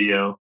in the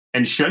video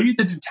and show you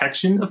the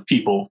detection of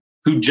people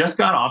who just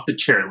got off the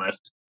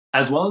chairlift,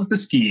 as well as the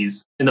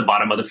skis in the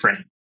bottom of the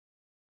frame.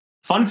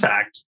 Fun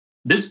fact,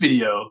 this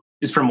video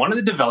is from one of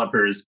the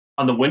developers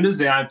on the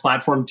Windows AI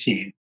platform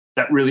team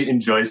that really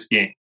enjoys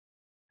skiing.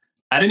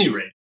 At any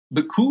rate,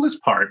 the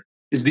coolest part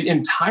is the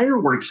entire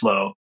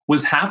workflow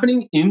was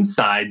happening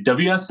inside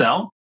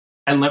WSL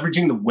and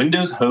leveraging the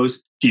Windows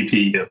host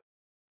GPU.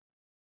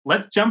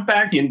 Let's jump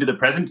back into the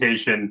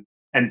presentation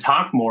and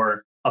talk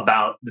more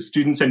about the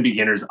students and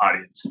beginners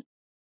audience.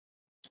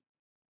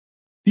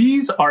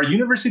 These are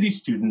university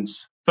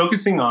students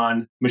focusing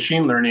on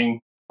machine learning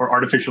or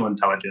artificial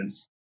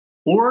intelligence,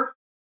 or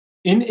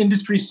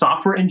in-industry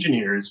software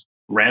engineers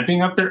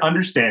ramping up their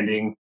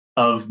understanding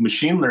of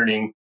machine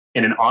learning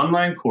in an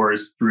online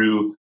course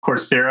through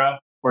Coursera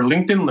or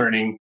LinkedIn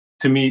Learning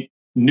to meet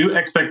new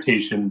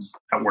expectations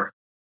at work.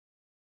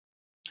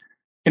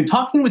 In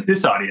talking with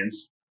this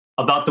audience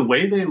about the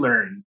way they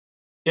learn,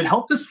 it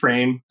helped us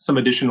frame some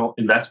additional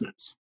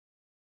investments.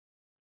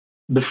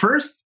 The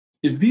first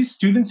is these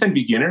students and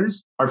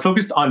beginners are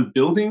focused on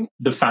building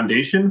the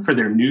foundation for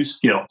their new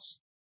skills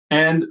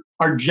and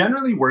are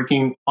generally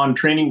working on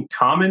training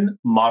common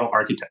model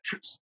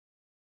architectures.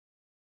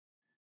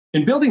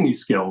 In building these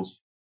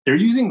skills, they're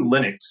using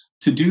Linux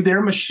to do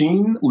their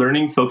machine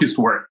learning focused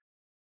work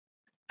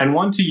and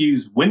want to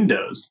use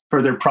Windows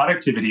for their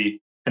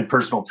productivity and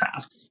personal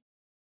tasks.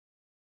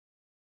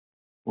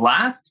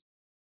 Last,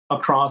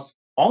 across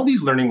all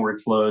these learning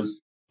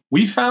workflows,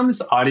 we found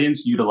this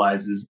audience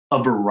utilizes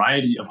a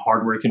variety of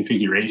hardware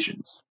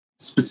configurations,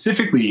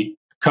 specifically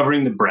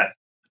covering the breadth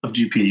of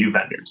GPU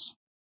vendors.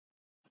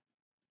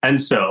 And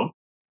so,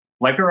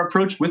 like our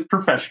approach with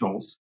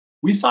professionals,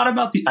 we thought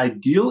about the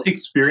ideal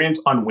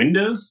experience on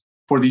Windows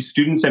for these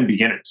students and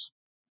beginners,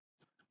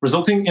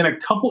 resulting in a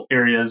couple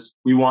areas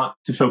we want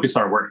to focus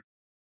our work.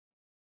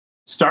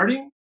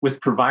 Starting with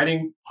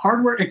providing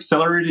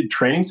hardware-accelerated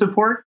training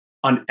support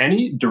on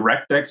any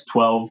DirectX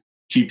 12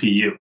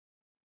 GPU,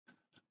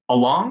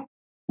 along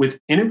with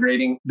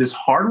integrating this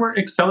hardware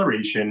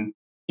acceleration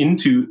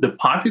into the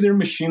popular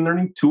machine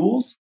learning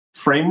tools,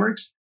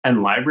 frameworks,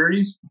 and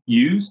libraries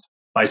used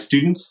by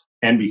students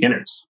and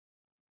beginners.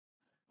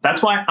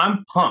 That's why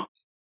I'm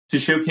pumped to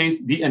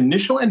showcase the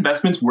initial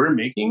investments we're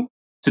making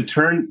to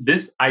turn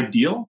this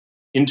ideal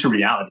into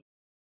reality.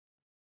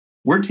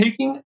 We're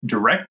taking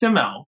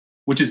DirectML,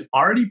 which is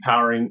already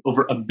powering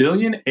over 1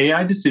 billion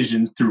AI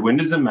decisions through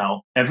Windows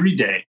ML every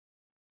day,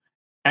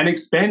 and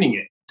expanding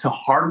it to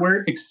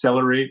hardware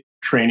accelerate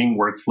training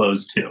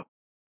workflows too.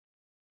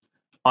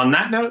 On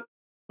that note,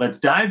 let's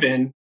dive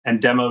in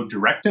and demo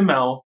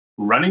DirectML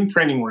running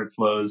training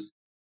workflows,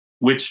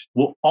 which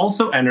will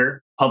also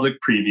enter public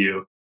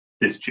preview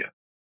this June.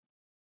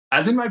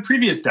 As in my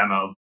previous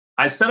demo,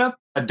 I set up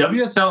a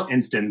WSL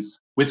instance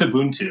with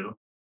Ubuntu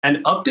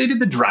and updated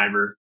the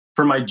driver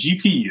for my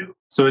GPU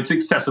so it's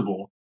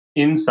accessible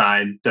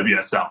inside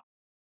WSL.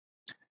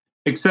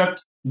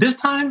 Except this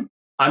time,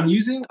 I'm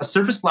using a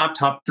Surface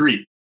Laptop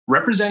 3,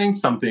 representing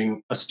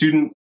something a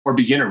student or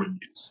beginner would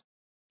use.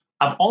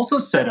 I've also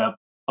set up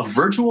a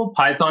virtual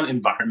Python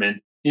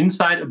environment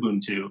inside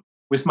Ubuntu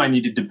with my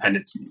needed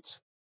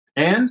dependencies,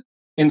 and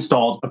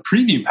installed a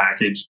preview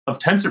package of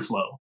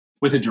TensorFlow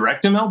with a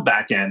DirectML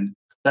backend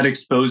that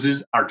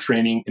exposes our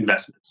training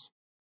investments.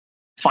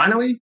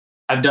 Finally,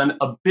 I've done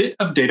a bit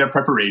of data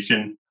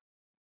preparation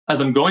as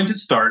I'm going to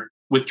start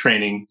with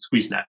training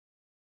SqueezeNet.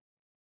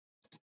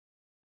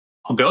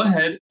 I'll go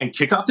ahead and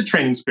kick off the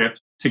training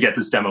script to get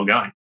this demo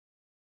going.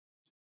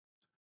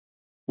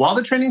 While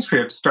the training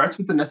script starts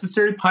with the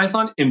necessary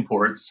Python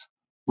imports,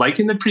 like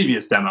in the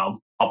previous demo,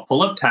 I'll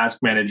pull up Task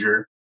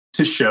Manager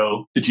to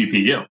show the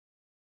GPU.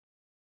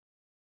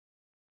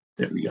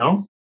 There we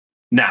go.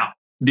 Now,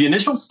 The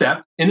initial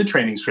step in the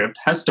training script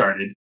has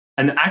started,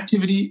 and the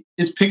activity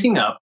is picking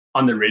up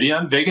on the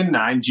Radeon Vega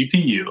 9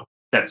 GPU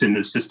that's in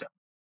the system.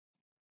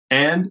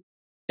 And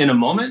in a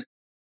moment,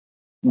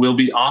 we'll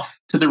be off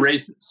to the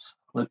races.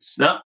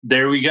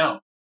 There we go.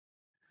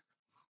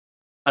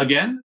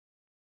 Again,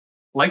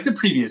 like the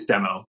previous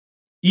demo,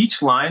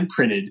 each line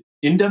printed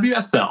in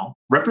WSL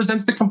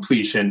represents the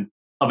completion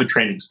of a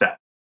training step.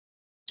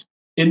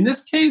 In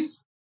this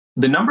case,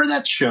 the number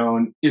that's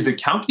shown is a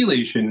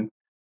calculation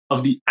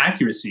of the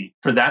accuracy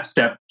for that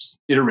step's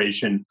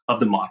iteration of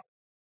the model.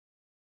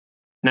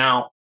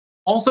 Now,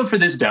 also for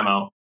this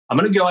demo, I'm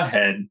going to go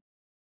ahead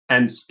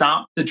and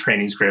stop the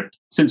training script,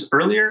 since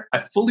earlier I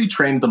fully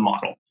trained the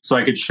model so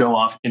I could show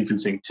off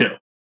inferencing too.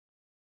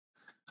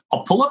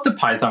 I'll pull up the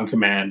Python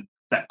command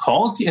that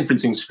calls the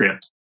inferencing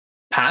script,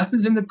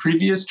 passes in the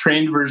previous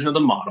trained version of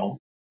the model,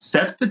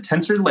 sets the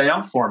tensor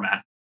layout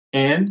format,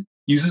 and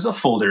uses a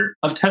folder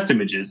of test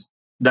images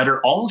that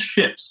are all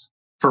ships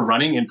for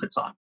running inference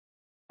on.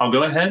 I'll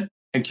go ahead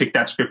and kick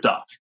that script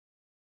off.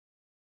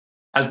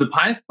 As the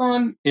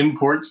Python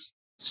imports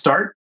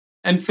start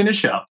and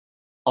finish up,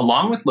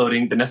 along with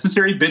loading the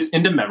necessary bits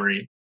into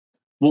memory,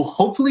 we'll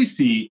hopefully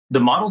see the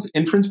model's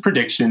inference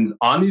predictions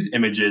on these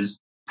images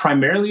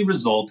primarily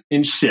result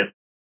in ship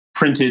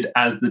printed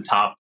as the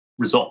top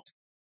result.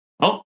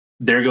 Oh,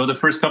 there go the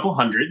first couple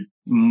hundred,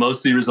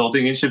 mostly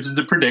resulting in ships as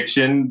the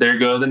prediction. There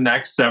go the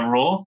next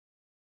several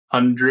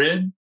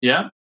hundred,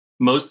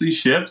 mostly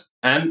ships.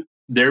 And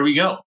there we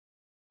go.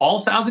 All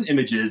 1,000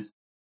 images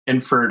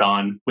inferred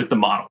on with the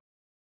model.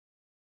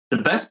 The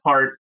best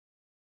part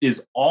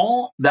is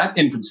all that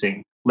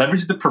inferencing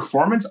leveraged the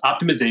performance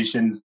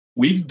optimizations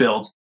we've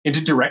built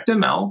into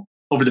DirectML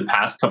over the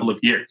past couple of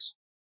years.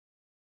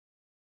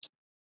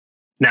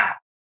 Now,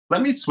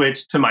 let me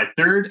switch to my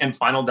third and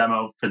final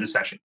demo for the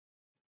session.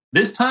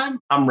 This time,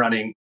 I'm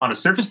running on a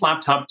Surface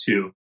Laptop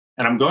 2,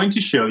 and I'm going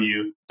to show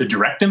you the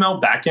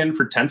DirectML backend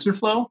for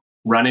TensorFlow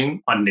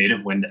running on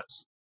native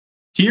Windows.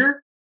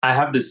 Here, I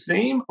have the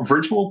same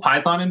virtual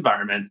Python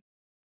environment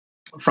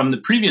from the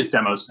previous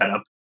demo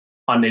setup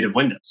on native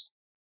Windows.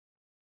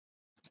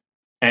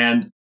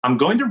 And I'm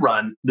going to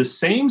run the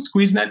same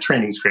SqueezeNet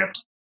training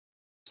script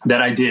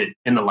that I did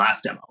in the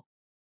last demo.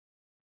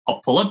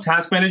 I'll pull up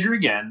Task Manager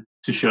again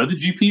to show the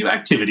GPU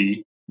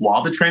activity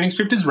while the training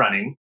script is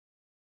running.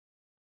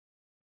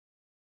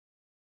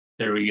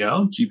 There we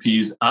go,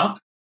 GPU's up.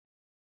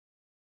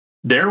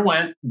 There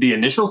went the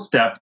initial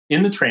step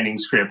in the training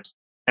script.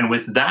 And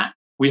with that,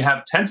 we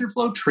have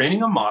TensorFlow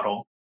training a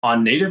model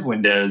on native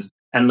Windows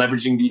and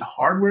leveraging the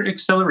hardware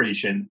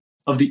acceleration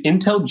of the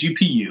Intel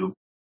GPU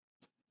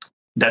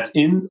that's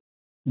in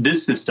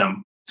this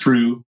system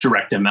through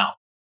DirectML.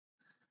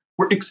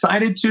 We're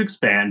excited to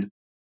expand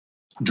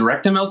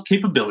DirectML's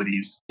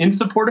capabilities in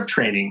support of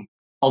training,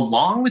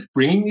 along with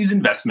bringing these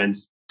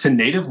investments to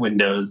native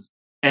Windows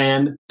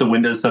and the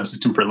Windows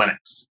Subsystem for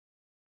Linux.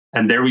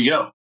 And there we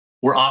go.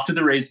 We're off to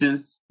the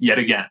races yet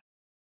again.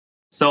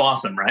 So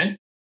awesome, right?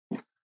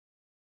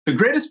 The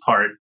greatest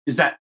part is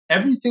that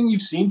everything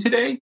you've seen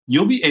today,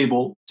 you'll be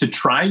able to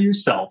try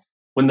yourself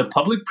when the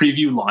public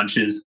preview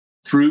launches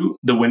through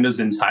the Windows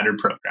Insider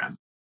program.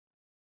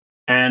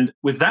 And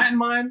with that in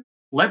mind,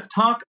 let's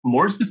talk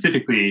more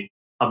specifically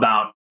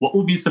about what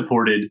will be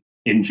supported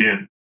in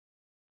June.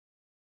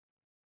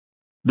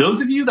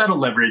 Those of you that'll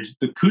leverage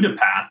the CUDA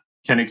path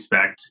can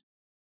expect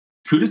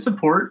CUDA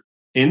support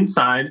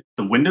inside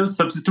the Windows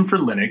Subsystem for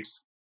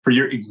Linux for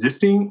your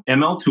existing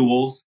ML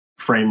tools,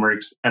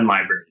 frameworks, and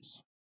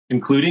libraries,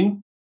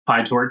 including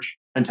PyTorch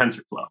and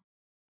TensorFlow.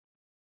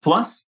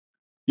 Plus,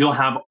 you'll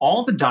have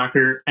all the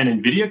Docker and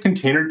NVIDIA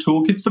Container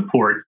Toolkit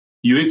support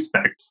you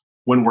expect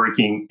when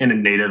working in a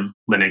native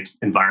Linux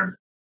environment.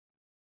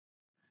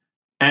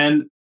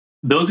 And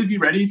those of you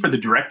ready for the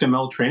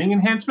DirectML training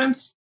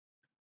enhancements,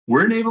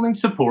 we're enabling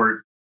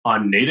support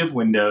on native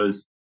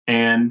Windows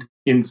and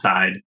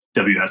inside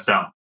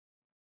WSL.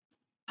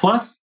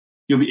 Plus,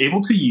 you'll be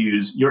able to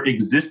use your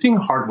existing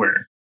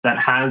hardware that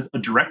has a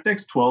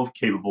DirectX 12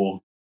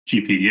 capable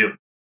GPU.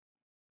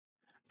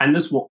 And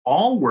this will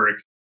all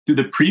work through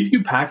the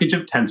preview package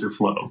of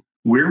TensorFlow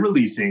we're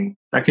releasing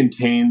that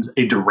contains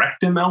a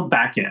DirectML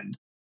backend,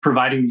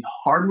 providing the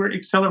hardware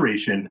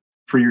acceleration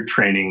for your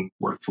training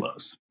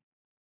workflows.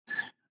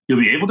 You'll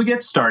be able to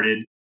get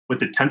started with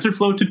the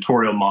TensorFlow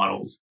tutorial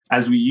models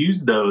as we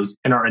use those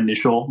in our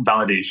initial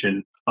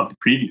validation of the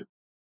preview.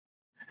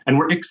 And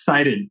we're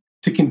excited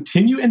to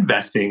continue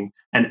investing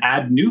and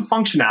add new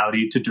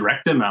functionality to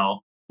DirectML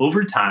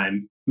over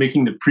time,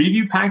 making the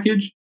preview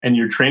package and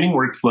your training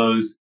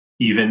workflows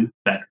even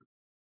better.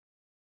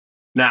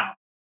 Now,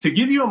 to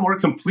give you a more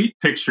complete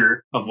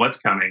picture of what's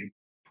coming,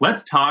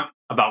 let's talk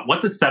about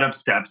what the setup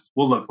steps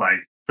will look like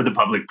for the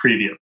public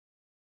preview.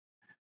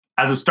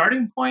 As a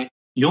starting point,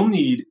 you'll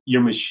need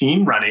your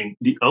machine running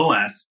the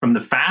OS from the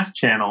fast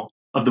channel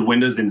of the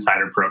Windows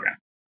Insider program.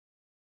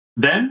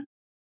 Then,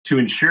 to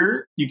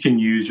ensure you can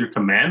use your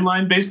command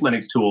line-based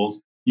Linux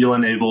tools, you'll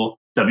enable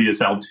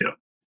WSL2.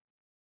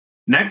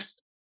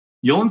 Next,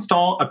 you'll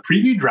install a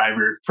preview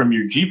driver from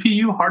your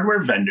GPU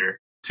hardware vendor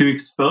to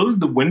expose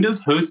the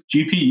Windows host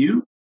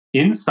GPU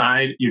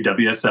inside your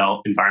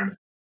WSL environment.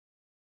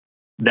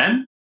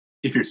 Then,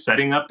 if you're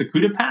setting up the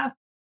CUDA path,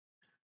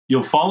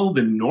 you'll follow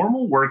the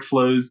normal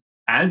workflows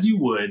as you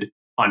would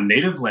on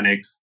native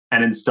Linux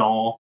and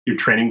install your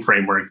training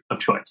framework of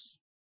choice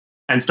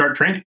and start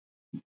training.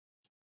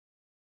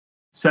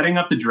 Setting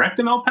up the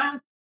DirectML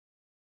path,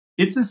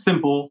 it's as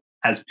simple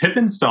as pip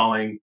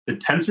installing the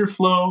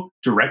TensorFlow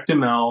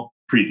DirectML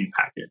preview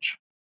package.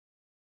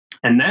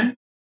 And then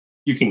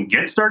you can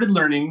get started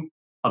learning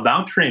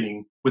about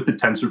training with the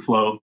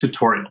TensorFlow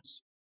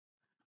tutorials.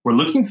 We're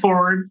looking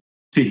forward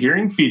to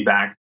hearing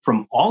feedback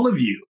from all of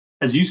you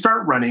as you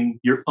start running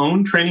your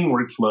own training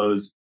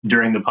workflows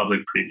during the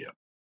public preview.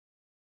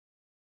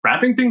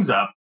 Wrapping things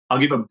up, I'll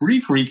give a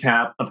brief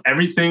recap of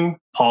everything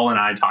Paul and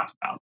I talked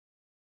about.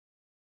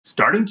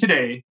 Starting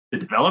today, the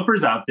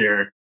developers out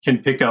there can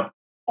pick up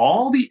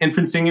all the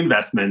inferencing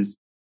investments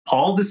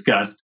Paul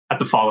discussed at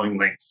the following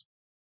links.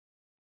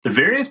 The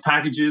various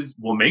packages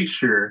will make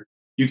sure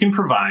you can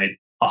provide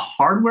a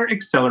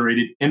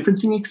hardware-accelerated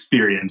inferencing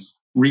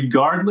experience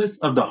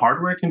regardless of the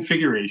hardware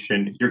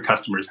configuration your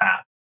customers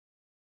have.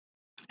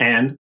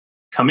 And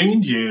coming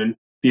in June,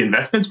 the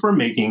investments we're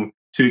making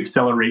to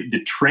accelerate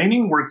the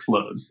training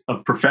workflows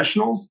of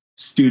professionals,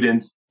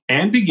 students,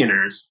 and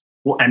beginners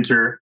will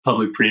enter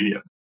public preview.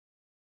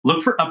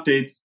 Look for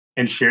updates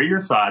and share your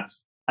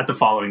thoughts at the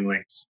following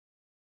links.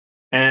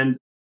 And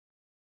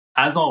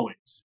as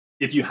always,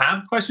 if you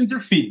have questions or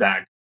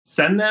feedback,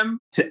 send them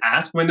to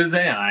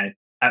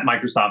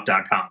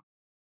askwindowsai@microsoft.com.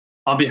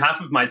 On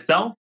behalf of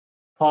myself,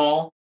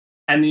 Paul,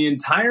 and the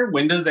entire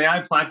Windows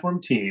AI platform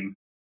team,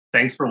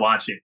 thanks for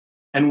watching.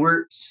 And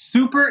we're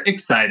super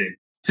excited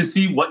to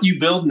see what you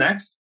build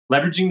next,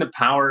 leveraging the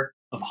power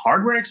of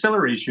hardware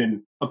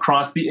acceleration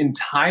across the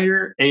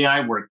entire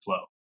AI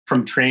workflow,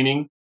 from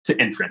training to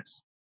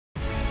inference.